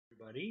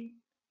everybody.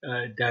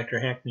 Dr.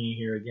 Hackney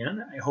here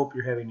again. I hope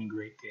you're having a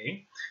great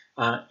day.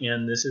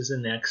 And this is the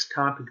next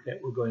topic that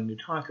we're going to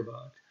talk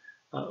about.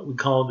 We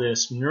call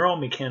this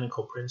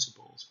neuromechanical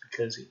principles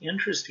because the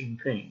interesting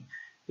thing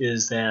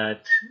is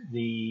that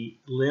the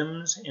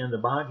limbs and the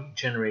body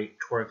generate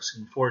torques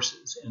and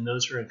forces, and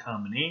those are a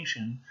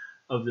combination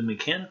of the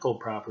mechanical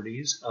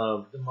properties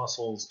of the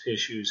muscles,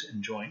 tissues,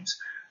 and joints,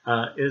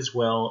 as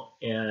well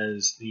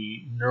as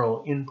the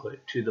neural input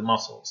to the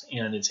muscles.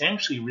 And it's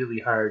actually really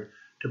hard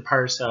to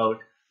parse out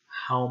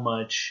how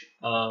much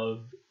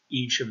of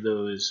each of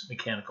those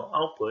mechanical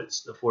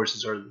outputs, the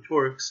forces or the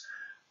torques,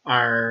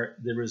 are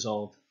the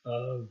result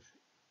of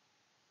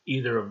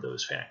either of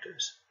those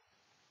factors.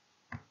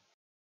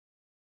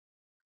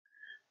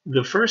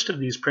 The first of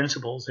these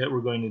principles that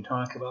we're going to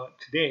talk about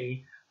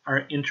today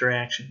are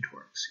interaction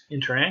torques.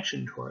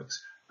 Interaction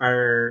torques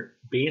are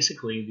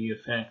basically the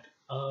effect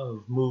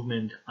of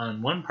movement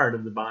on one part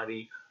of the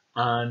body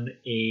on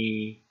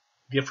a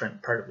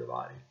different part of the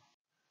body.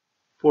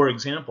 For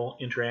example,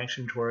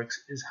 interaction torques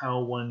is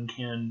how one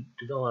can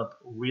develop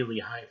really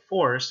high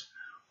force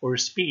or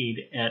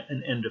speed at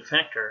an end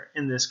effector,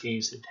 in this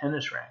case a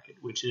tennis racket,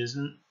 which is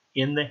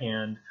in the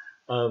hand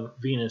of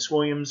Venus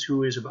Williams,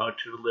 who is about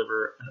to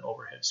deliver an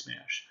overhead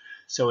smash.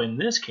 So in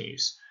this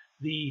case,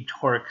 the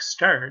torque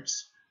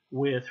starts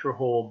with her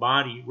whole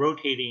body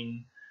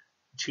rotating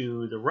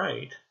to the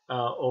right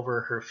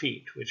over her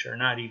feet, which are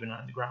not even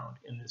on the ground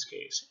in this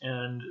case.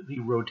 And the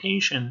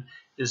rotation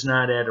is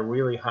not at a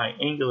really high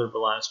angular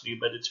velocity,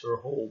 but it's her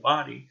whole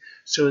body.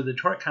 So the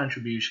torque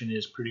contribution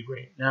is pretty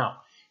great. Now,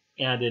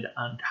 added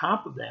on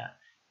top of that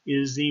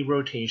is the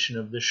rotation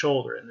of the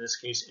shoulder, in this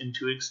case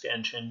into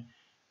extension,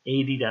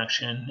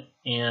 adduction,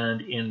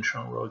 and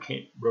internal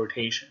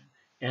rotation.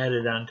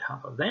 Added on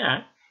top of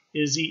that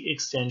is the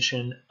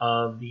extension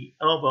of the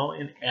elbow,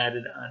 and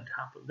added on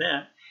top of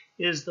that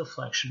is the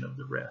flexion of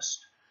the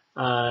wrist.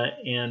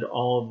 And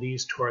all of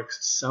these torques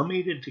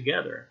summated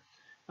together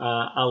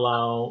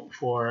allow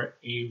for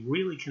a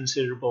really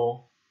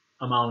considerable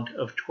amount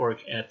of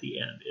torque at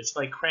the end. It's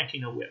like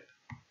cracking a whip.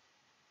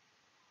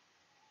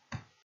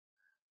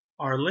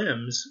 Our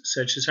limbs,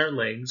 such as our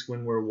legs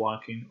when we're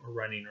walking or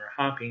running or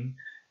hopping,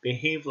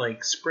 behave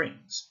like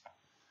springs.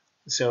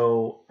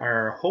 So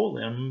our whole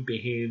limb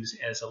behaves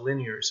as a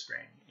linear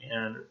spring,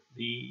 and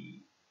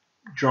the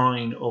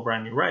drawing over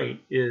on your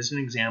right is an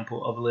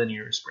example of a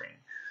linear spring.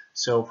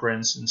 So for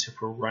instance, if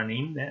we're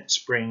running, that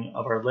spring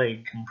of our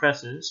leg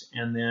compresses,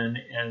 and then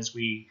as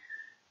we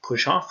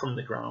push off from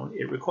the ground,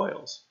 it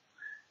recoils.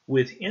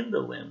 Within the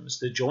limbs,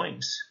 the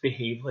joints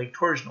behave like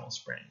torsional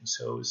springs.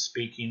 So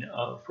speaking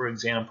of, for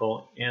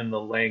example, in the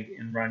leg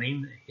in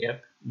running, the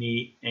hip,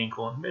 knee,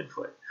 ankle, and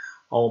midfoot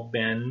all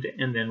bend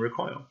and then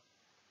recoil.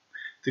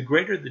 The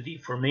greater the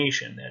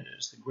deformation, that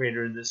is, the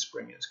greater the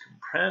spring is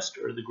compressed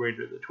or the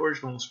greater the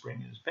torsional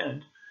spring is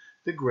bent,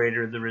 the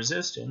greater the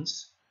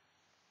resistance.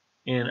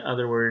 In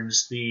other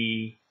words,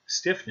 the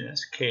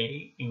stiffness,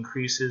 K,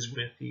 increases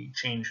with the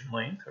change in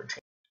length.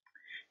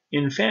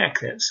 In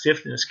fact, that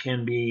stiffness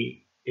can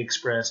be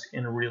expressed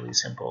in a really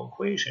simple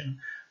equation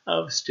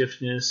of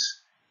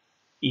stiffness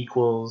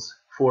equals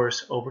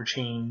force over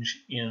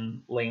change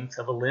in length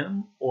of a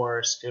limb,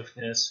 or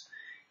stiffness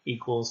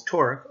equals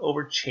torque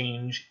over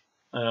change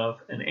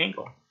of an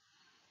angle.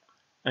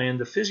 And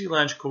the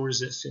physiological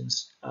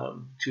resistance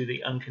to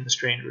the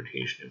unconstrained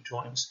rotation of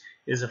joints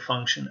is a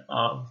function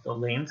of the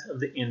length of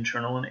the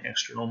internal and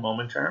external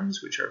moment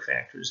arms, which are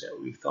factors that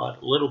we've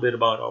thought a little bit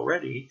about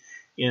already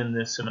in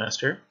this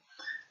semester.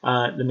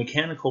 The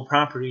mechanical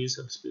properties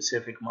of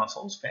specific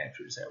muscles,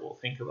 factors that we'll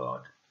think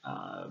about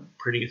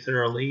pretty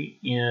thoroughly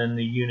in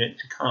the unit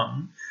to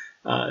come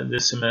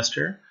this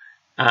semester.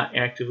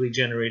 Actively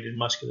generated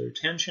muscular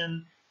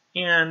tension,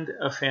 and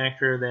a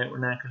factor that we're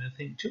not going to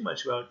think too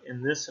much about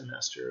in this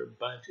semester,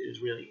 but is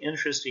really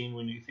interesting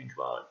when you think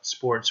about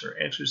sports or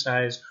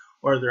exercise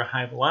or other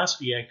high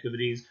velocity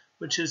activities,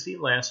 which is the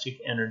elastic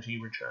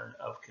energy return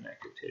of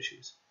connective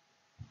tissues.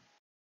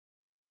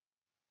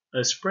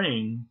 A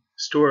spring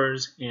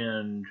stores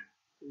and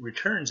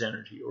returns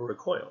energy, or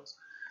recoils.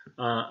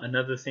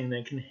 Another thing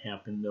that can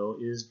happen, though,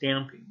 is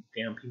damping.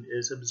 Damping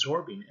is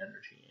absorbing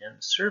energy,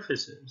 and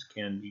surfaces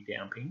can be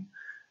damping,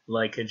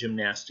 like a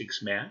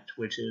gymnastics mat,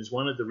 which is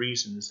one of the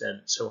reasons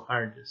that it's so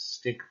hard to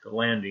stick the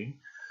landing.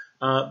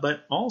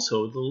 But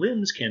also, the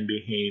limbs can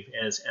behave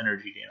as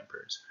energy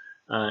dampers.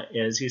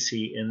 As you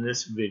see in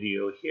this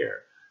video here,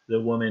 the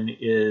woman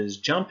is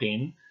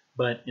jumping,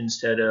 but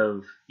instead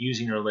of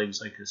using her legs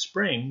like a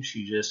spring,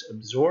 she just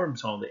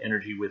absorbs all the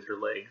energy with her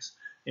legs.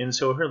 And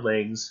so her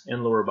legs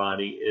and lower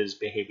body is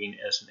behaving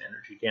as an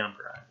energy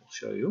damper. I will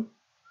show you.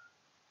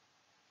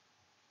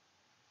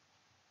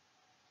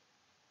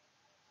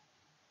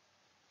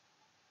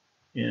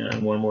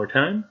 And one more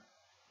time.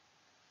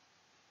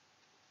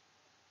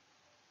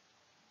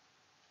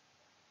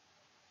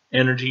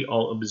 Energy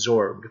all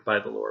absorbed by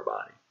the lower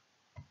body.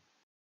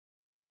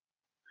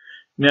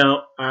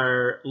 Now,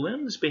 our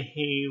limbs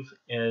behave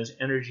as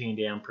energy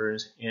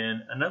dampers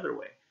in another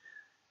way.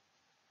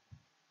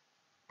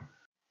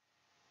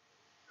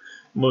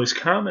 Most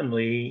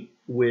commonly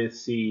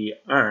with the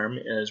arm,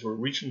 as we're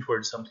reaching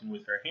towards something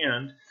with our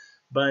hand,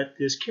 but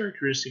this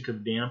characteristic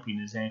of damping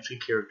is actually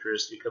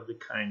characteristic of the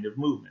kind of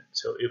movement.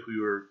 So if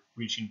we were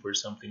reaching for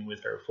something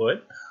with our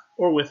foot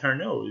or with our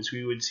nose,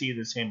 we would see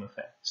the same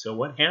effect. So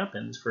what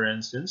happens, for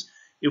instance,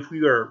 if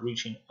we are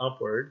reaching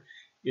upward,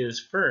 is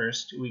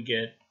first we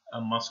get a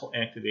muscle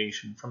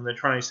activation from the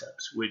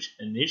triceps, which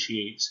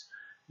initiates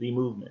the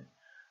movement.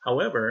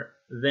 However,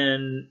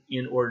 then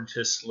in order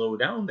to slow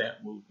down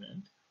that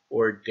movement,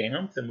 or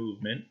damp the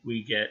movement,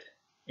 we get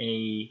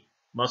a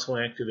muscle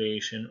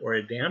activation or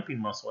a damping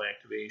muscle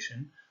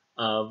activation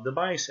of the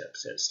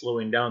biceps. That's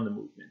slowing down the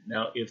movement.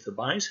 Now, if the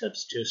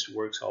biceps just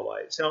works all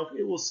by itself,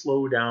 it will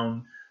slow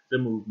down the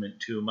movement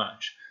too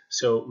much.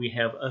 So we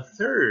have a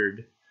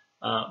third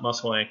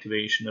muscle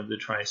activation of the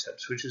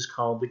triceps, which is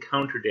called the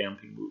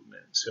counter-damping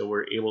movement. So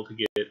we're able to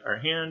get our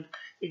hand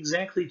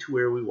exactly to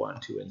where we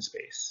want to in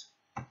space.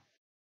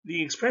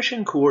 The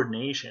expression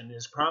coordination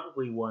is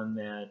probably one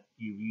that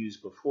you've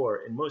used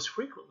before, and most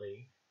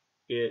frequently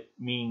it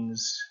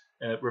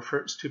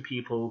refers to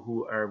people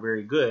who are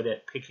very good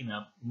at picking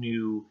up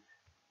new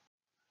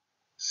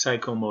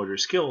psychomotor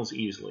skills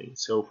easily.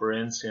 So for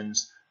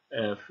instance,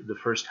 if the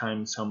first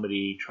time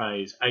somebody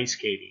tries ice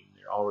skating,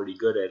 they're already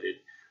good at it,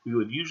 we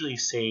would usually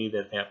say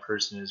that that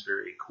person is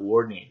very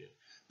coordinated.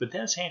 But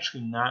that's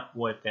actually not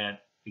what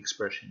that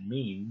expression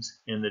means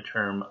in the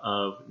term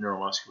of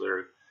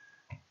neuromuscular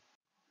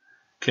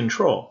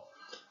control.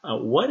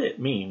 What it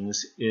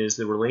means is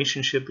the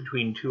relationship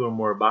between two or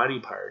more body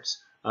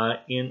parts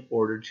in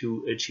order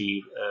to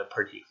achieve a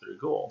particular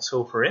goal.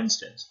 So for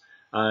instance,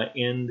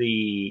 in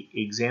the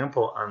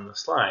example on the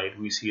slide,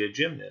 we see a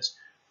gymnast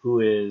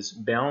who is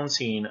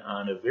balancing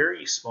on a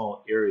very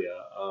small area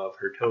of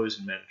her toes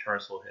and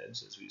metatarsal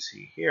heads, as we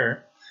see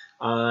here.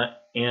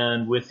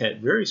 And with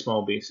that very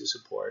small base of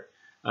support,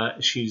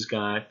 she's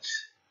got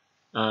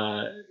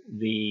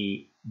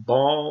the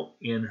ball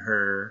in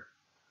her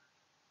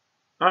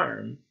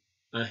arm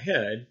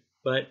ahead,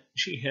 but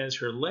she has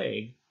her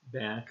leg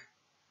back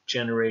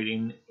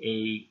generating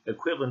a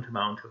equivalent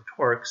amount of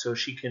torque so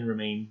she can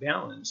remain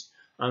balanced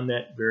on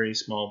that very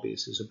small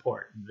base of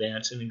support.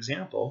 That's an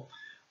example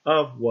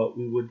of what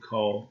we would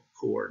call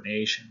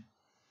coordination.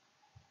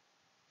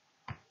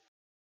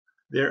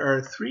 There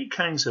are three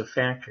kinds of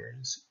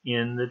factors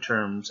in the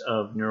terms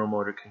of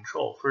neuromotor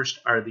control. First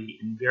are the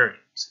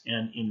invariants,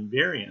 and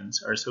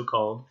invariants are so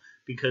called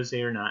because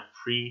they are not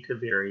free to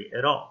vary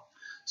at all.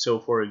 So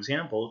for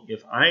example,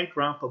 if I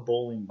drop a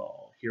bowling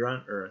ball here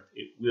on Earth,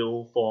 it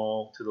will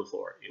fall to the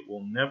floor. It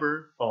will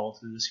never fall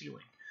to the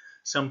ceiling.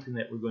 Something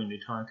that we're going to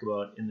talk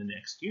about in the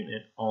next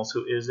unit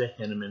also is the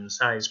Henneman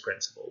size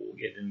principle. We'll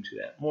get into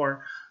that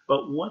more,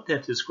 but what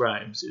that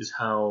describes is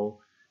how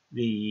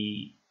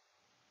the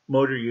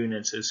motor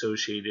units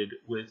associated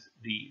with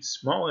the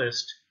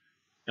smallest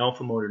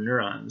alpha motor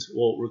neurons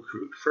will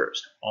recruit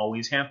first.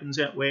 Always happens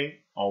that way,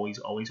 always,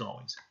 always,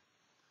 always.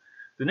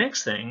 The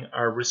next thing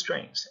are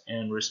restraints,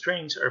 and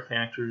restraints are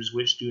factors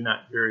which do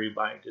not vary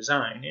by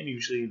design, and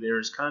usually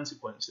there's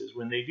consequences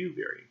when they do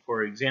vary.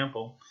 For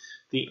example,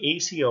 the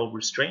ACL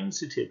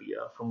restrains the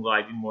tibia from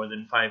gliding more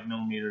than 5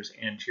 millimeters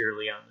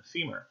anteriorly on the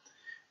femur.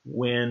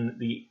 When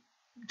the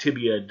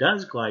tibia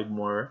does glide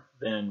more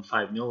than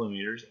 5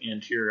 millimeters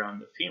anterior on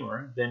the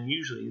femur, then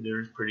usually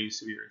there's pretty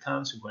severe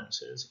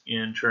consequences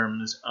in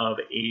terms of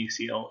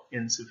ACL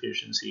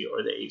insufficiency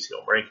or the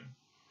ACL breaking.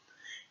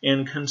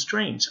 And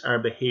constraints are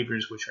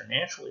behaviors which are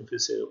naturally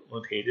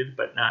facilitated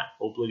but not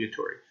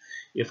obligatory.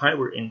 If I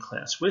were in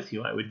class with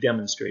you, I would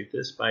demonstrate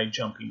this by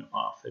jumping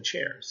off a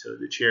chair. So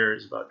the chair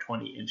is about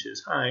 20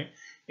 inches high,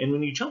 and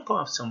when you jump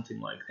off something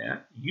like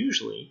that,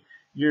 usually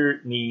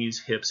your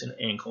knees, hips, and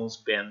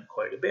ankles bend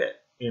quite a bit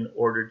in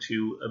order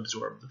to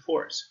absorb the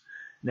force.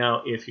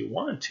 Now, if you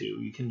want to,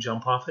 you can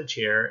jump off a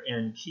chair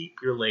and keep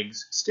your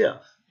legs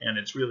stiff, and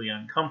it's really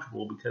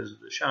uncomfortable because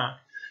of the shock,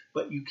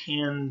 but you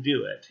can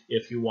do it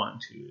if you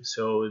want to.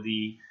 So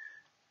the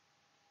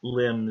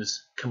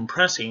limbs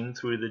compressing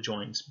through the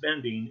joints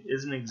bending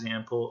is an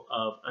example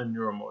of a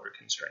neuromotor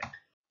constraint.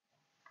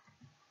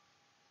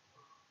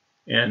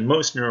 And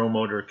most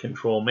neuromotor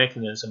control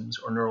mechanisms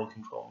or neural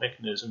control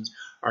mechanisms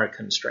are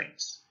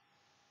constraints.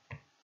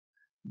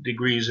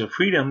 Degrees of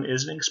freedom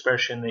is an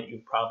expression that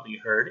you've probably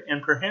heard,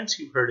 and perhaps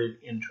you've heard it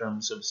in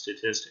terms of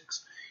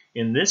statistics.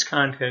 In this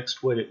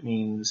context, what it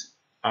means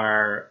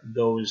are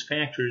those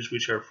factors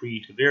which are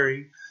free to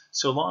vary,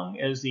 so long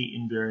as the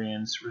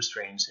invariants,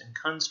 restraints, and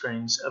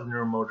constraints of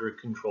neuromotor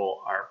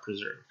control are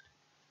preserved.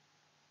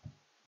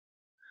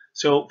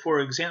 So, for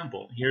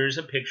example, here's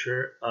a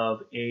picture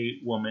of a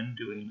woman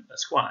doing a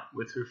squat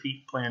with her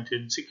feet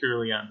planted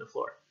securely on the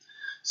floor.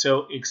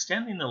 So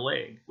extending the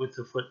leg with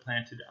the foot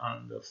planted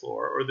on the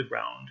floor or the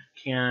ground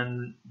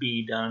can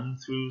be done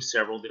through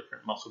several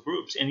different muscle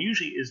groups, and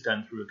usually is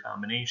done through a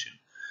combination.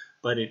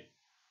 But it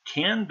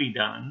can be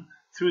done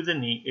through the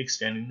knee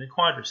extending the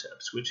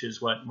quadriceps, which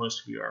is what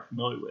most of you are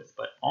familiar with,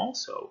 but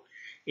also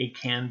it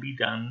can be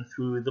done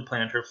through the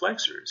plantar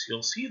flexors.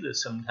 You'll see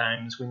this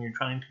sometimes when you're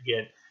trying to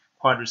get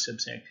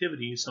quadriceps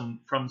activity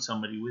from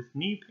somebody with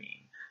knee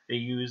pain. They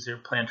use their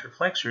plantar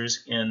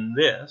flexors in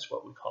this,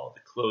 what we call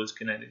the closed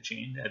kinetic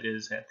chain, that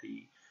is that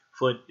the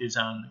foot is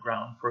on the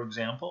ground, for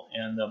example,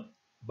 and the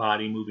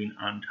body moving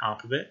on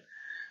top of it.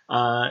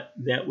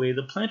 That way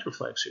the plantar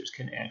flexors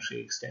can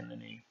actually extend the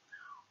knee.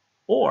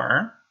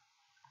 Or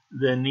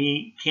the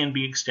knee can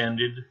be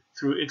extended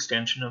through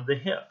extension of the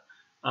hip.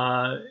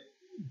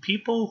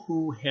 People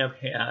who have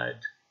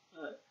had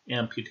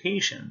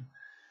amputation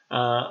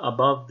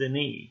above the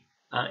knee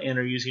and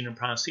are using a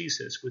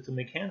prosthesis with a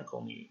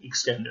mechanical knee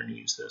extend their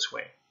knees this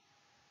way.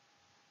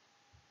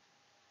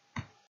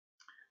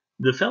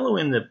 The fellow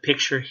in the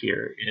picture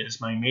here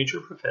is my major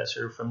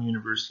professor from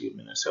University of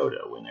Minnesota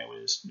when I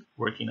was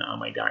working on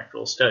my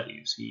doctoral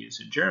studies. He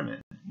is a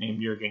German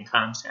named Jürgen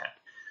Kamsack.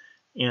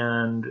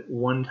 And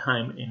one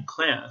time in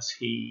class,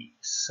 he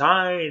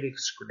sighed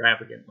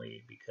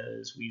extravagantly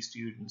because we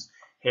students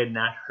had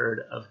not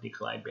heard of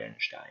Nikolai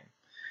Bernstein.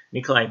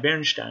 Nikolai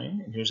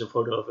Bernstein, and here's a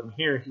photo of him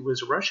here, he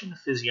was a Russian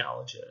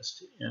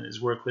physiologist, and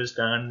his work was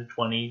done in the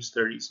 20s,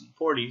 30s, and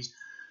 40s.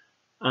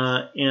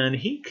 And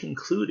he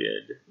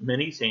concluded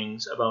many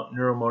things about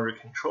neuromotor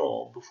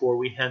control before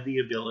we had the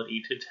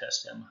ability to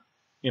test them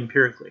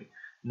empirically.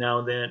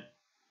 Now that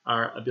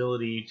our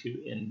ability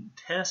to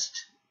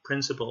test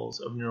principles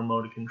of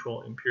neuromotor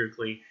control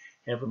empirically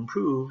have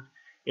improved,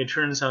 it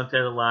turns out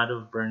that a lot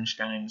of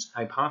Bernstein's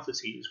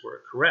hypotheses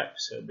were correct.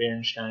 So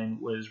Bernstein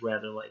was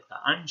rather like the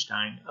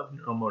Einstein of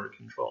neuromotor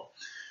control.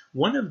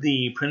 One of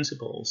the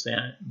principles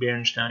that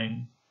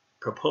Bernstein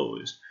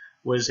proposed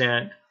was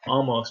that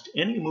almost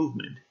any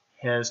movement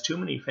has too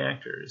many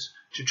factors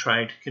to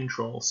try to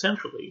control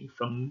centrally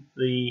from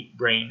the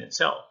brain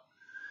itself.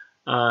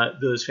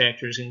 Those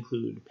factors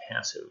include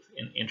passive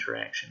and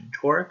interaction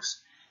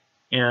torques,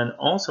 and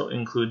also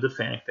include the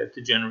fact that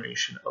the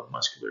generation of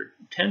muscular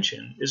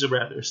tension is a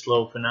rather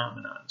slow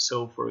phenomenon.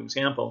 So, for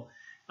example,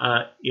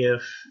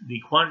 if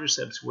the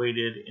quadriceps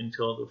waited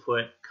until the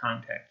foot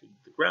contacted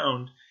the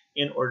ground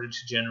in order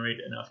to generate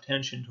enough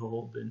tension to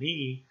hold the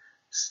knee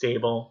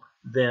stable,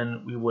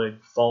 then we would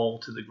fall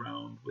to the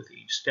ground with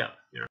each step.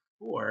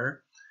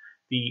 Therefore,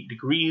 the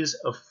degrees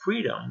of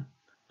freedom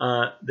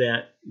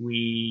that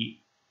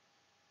we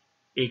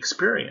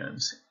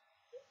experience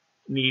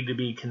need to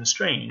be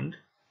constrained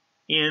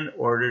in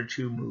order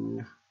to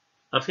move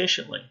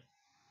efficiently.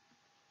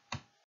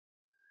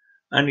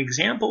 An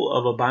example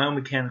of a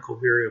biomechanical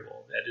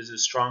variable that is a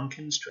strong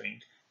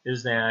constraint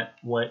is that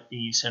what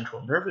the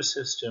central nervous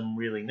system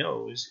really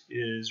knows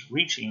is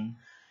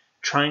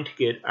trying to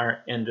get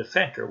our end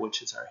effector,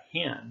 which is our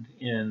hand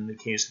in the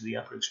case of the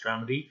upper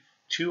extremity,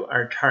 to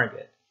our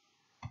target.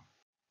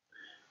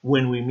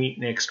 When we meet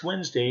next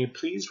Wednesday,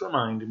 please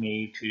remind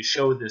me to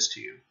show this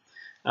to you.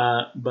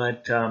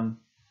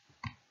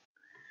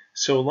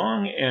 So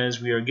long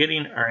as we are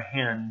getting our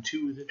hand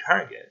to the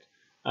target,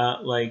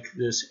 like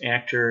this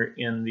actor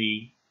in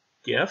the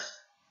GIF,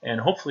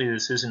 and hopefully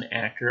this is an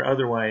actor,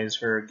 otherwise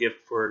her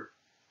gift for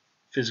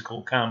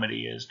physical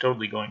comedy is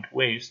totally going to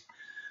waste.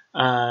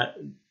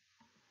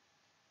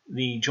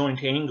 The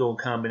joint angle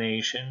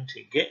combination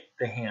to get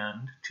the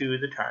hand to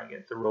the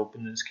target, the rope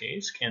in this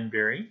case, can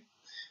vary.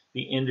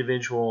 The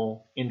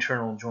individual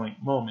internal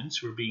joint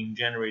moments were being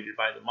generated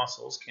by the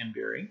muscles can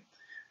vary.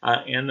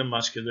 And the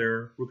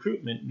muscular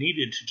recruitment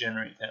needed to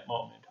generate that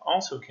moment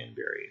also can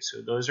vary.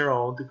 So those are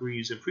all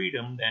degrees of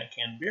freedom that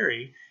can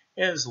vary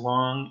as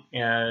long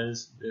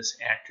as this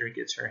actor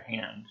gets her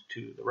hand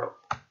to the rope.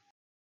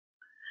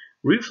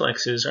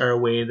 Reflexes are a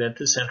way that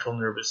the central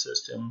nervous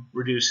system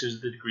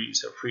reduces the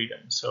degrees of freedom.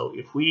 So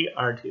if we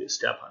are to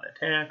step on a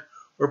tack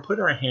or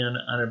put our hand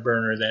on a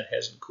burner that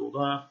hasn't cooled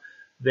off,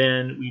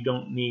 then we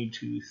don't need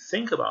to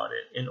think about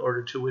it in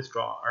order to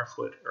withdraw our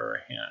foot or our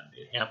hand.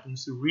 It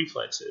happens through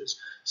reflexes,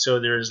 so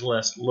there is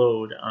less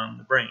load on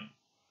the brain.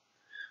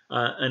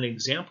 An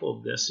example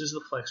of this is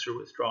the flexor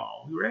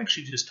withdrawal. We were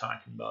actually just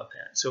talking about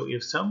that. So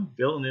if some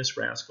villainous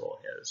rascal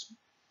has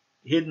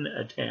hidden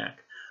a tack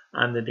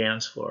on the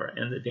dance floor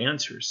and the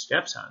dancer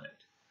steps on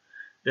it,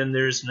 then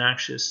there's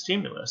noxious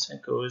stimulus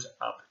that goes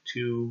up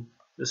to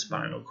the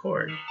spinal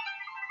cord.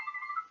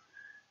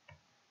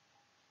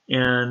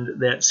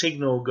 And that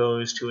signal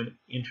goes to an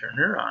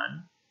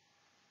interneuron,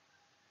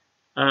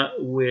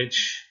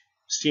 which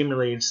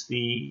stimulates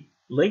the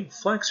leg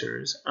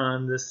flexors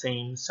on the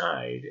same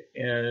side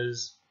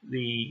as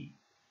the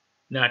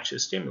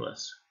noxious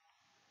stimulus,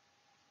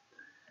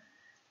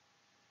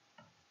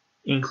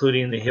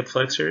 including the hip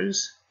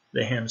flexors,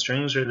 the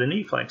hamstrings, or the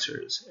knee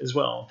flexors as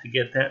well, to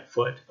get that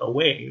foot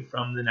away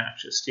from the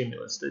noxious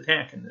stimulus, the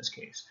tack in this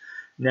case.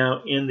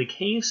 Now, in the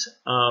case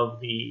of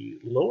the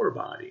lower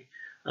body,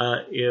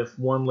 if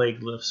one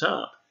leg lifts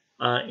up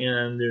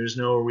and there's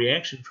no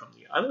reaction from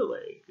the other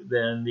leg,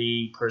 then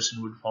the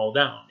person would fall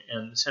down.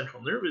 And the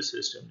central nervous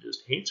system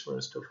just hates for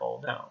us to fall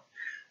down.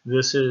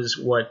 This is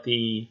what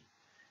the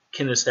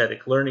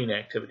kinesthetic learning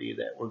activity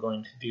that we're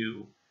going to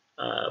do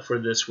for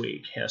this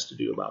week has to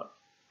do about.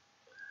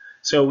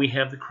 So we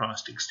have the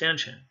crossed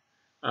extension.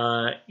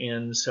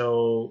 And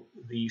so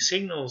the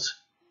signals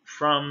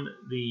from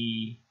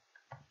the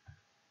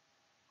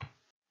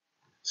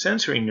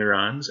Sensory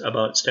neurons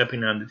about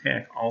stepping on the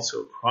tack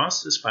also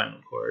cross the spinal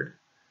cord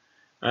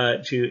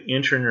to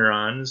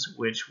interneurons,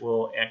 which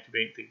will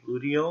activate the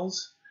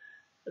gluteals,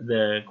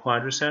 the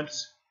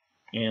quadriceps,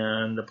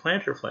 and the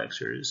plantar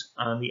flexors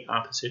on the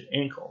opposite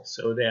ankle,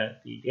 so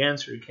that the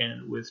dancer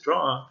can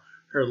withdraw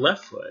her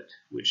left foot,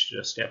 which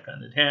just stepped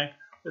on the tack,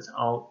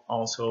 without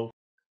also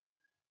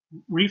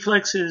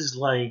reflexes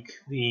like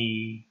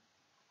the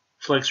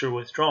flexor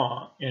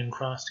withdrawal and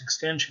crossed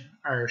extension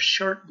are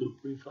short loop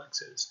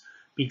reflexes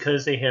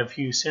because they have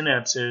few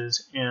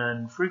synapses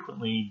and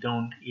frequently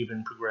don't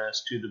even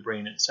progress to the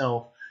brain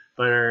itself,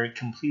 but are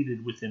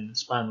completed within the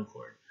spinal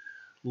cord.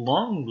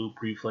 Long loop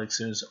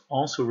reflexes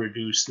also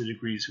reduce the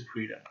degrees of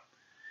freedom.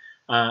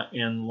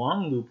 And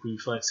long loop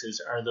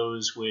reflexes are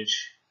those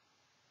which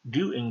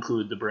do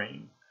include the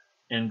brain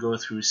and go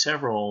through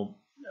several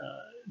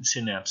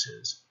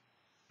synapses.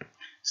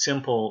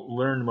 Simple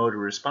learned motor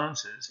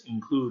responses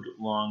include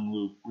long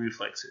loop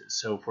reflexes.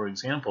 So for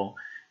example,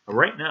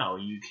 right now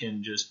you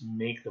can just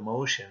make the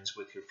motions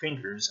with your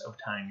fingers of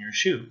tying your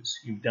shoes.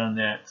 You've done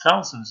that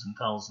thousands and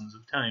thousands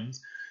of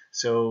times.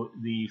 So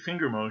the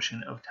finger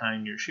motion of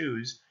tying your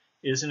shoes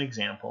is an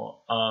example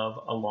of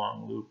a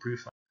long loop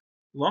reflex.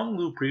 Long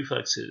loop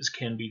reflexes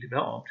can be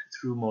developed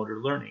through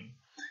motor learning.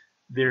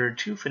 There are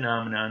two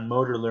phenomena,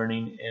 motor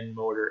learning and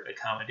motor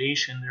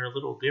accommodation. They're a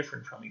little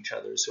different from each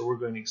other, so we're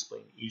going to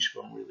explain each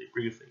of them really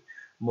briefly.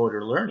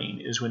 Motor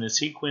learning is when a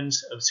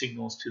sequence of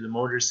signals to the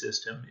motor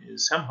system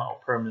is somehow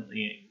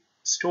permanently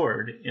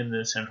stored in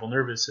the central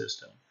nervous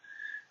system.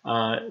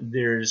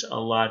 There's a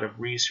lot of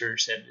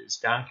research that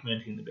is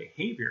documenting the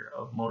behavior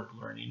of motor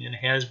learning and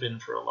has been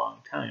for a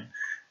long time,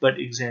 but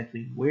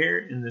exactly where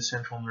in the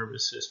central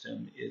nervous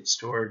system it's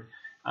stored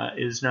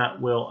is not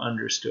well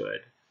understood.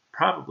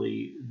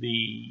 Probably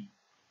the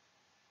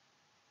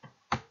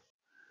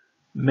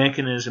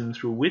mechanism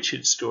through which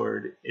it's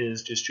stored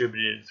is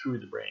distributed through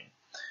the brain.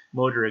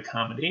 Motor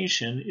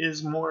accommodation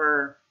is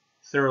more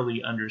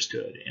thoroughly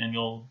understood, and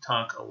you'll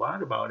talk a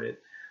lot about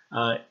it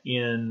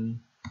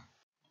in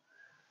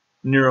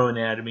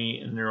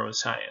neuroanatomy and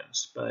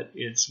neuroscience, but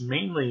it's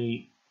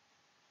mainly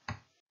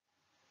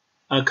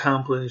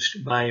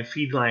accomplished by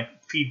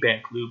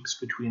feedback loops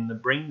between the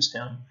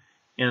brainstem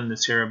and the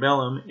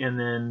cerebellum, and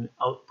then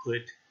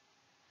output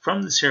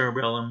from the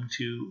cerebellum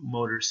to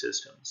motor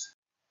systems.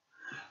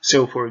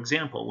 So, for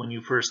example, when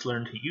you first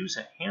learn to use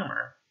a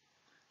hammer,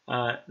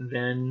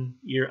 then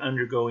you're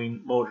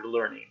undergoing motor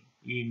learning.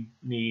 You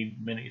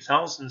need many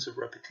thousands of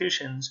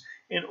repetitions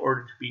in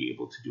order to be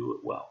able to do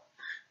it well.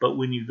 But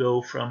when you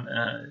go from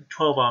a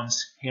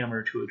 12-ounce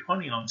hammer to a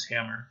 20-ounce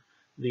hammer,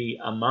 the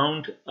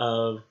amount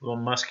of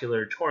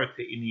muscular torque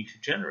that you need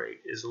to generate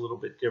is a little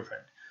bit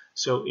different.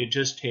 So it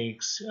just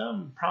takes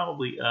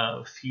probably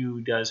a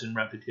few dozen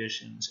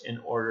repetitions in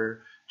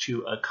order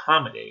to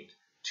accommodate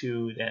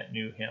to that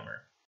new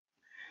hammer.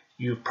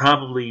 You've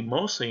probably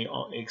mostly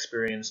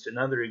experienced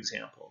another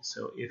example.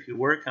 So if you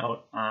work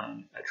out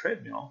on a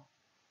treadmill,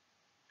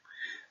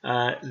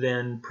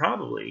 then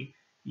probably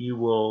you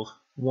will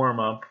warm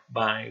up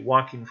by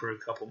walking for a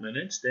couple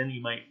minutes. Then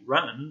you might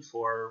run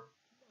for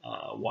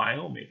a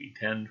while, maybe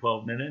 10,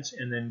 12 minutes,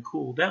 and then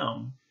cool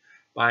down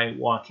by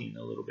walking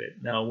a little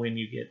bit. Now, when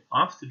you get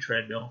off the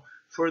treadmill,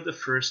 for the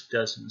first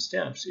dozen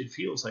steps, it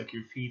feels like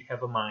your feet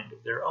have a mind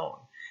of their own.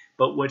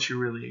 But what you're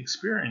really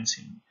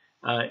experiencing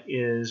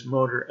is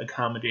motor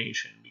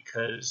accommodation,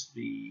 because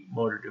the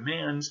motor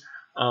demands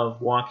of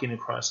walking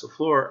across the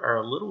floor are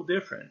a little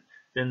different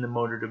than the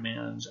motor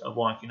demands of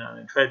walking on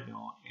a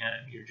treadmill,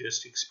 and you're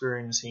just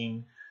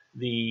experiencing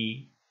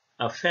the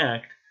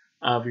effect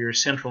of your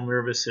central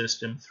nervous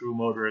system through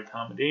motor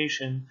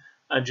accommodation,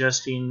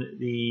 adjusting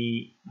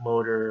the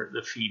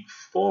feed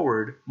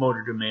forward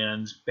motor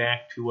demands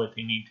back to what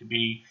they need to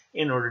be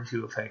in order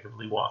to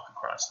effectively walk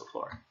across the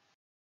floor.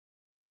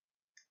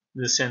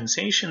 The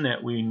sensation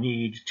that we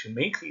need to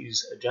make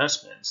these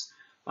adjustments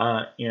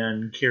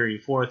and carry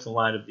forth a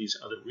lot of these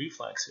other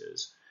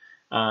reflexes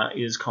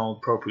is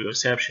called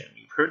proprioception.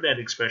 You've heard that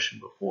expression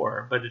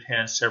before, but it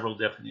has several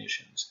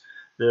definitions.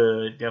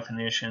 The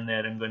definition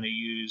that I'm going to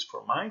use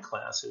for my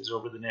classes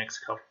over the next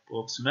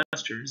couple of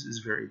semesters is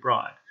very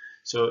broad.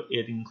 So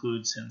it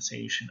includes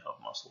sensation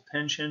of muscle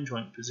tension,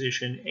 joint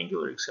position,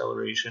 angular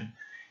acceleration,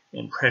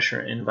 and pressure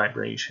and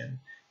vibration.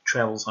 It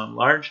travels on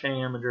large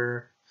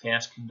diameter,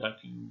 fast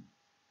conducting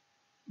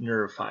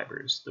nerve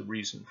fibers. The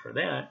reason for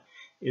that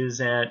is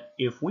that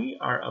if we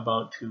are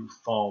about to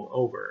fall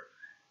over,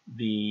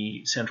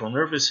 the central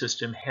nervous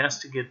system has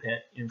to get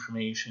that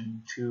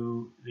information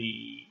to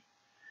the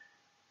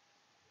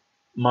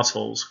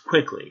muscles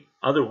quickly.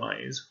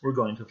 Otherwise, we're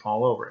going to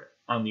fall over it.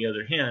 On the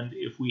other hand,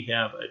 if we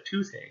have a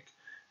toothache,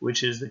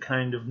 which is the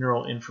kind of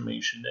neural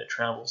information that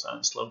travels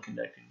on slow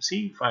conducting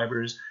C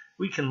fibers,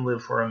 we can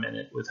live for a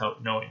minute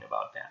without knowing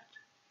about that.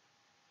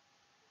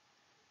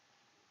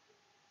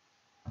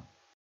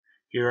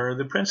 Here are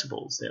the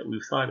principles that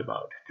we've thought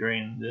about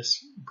during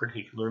this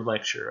particular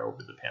lecture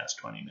over the past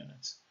 20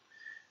 minutes.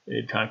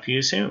 Talk to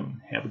you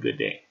soon. Have a good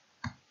day.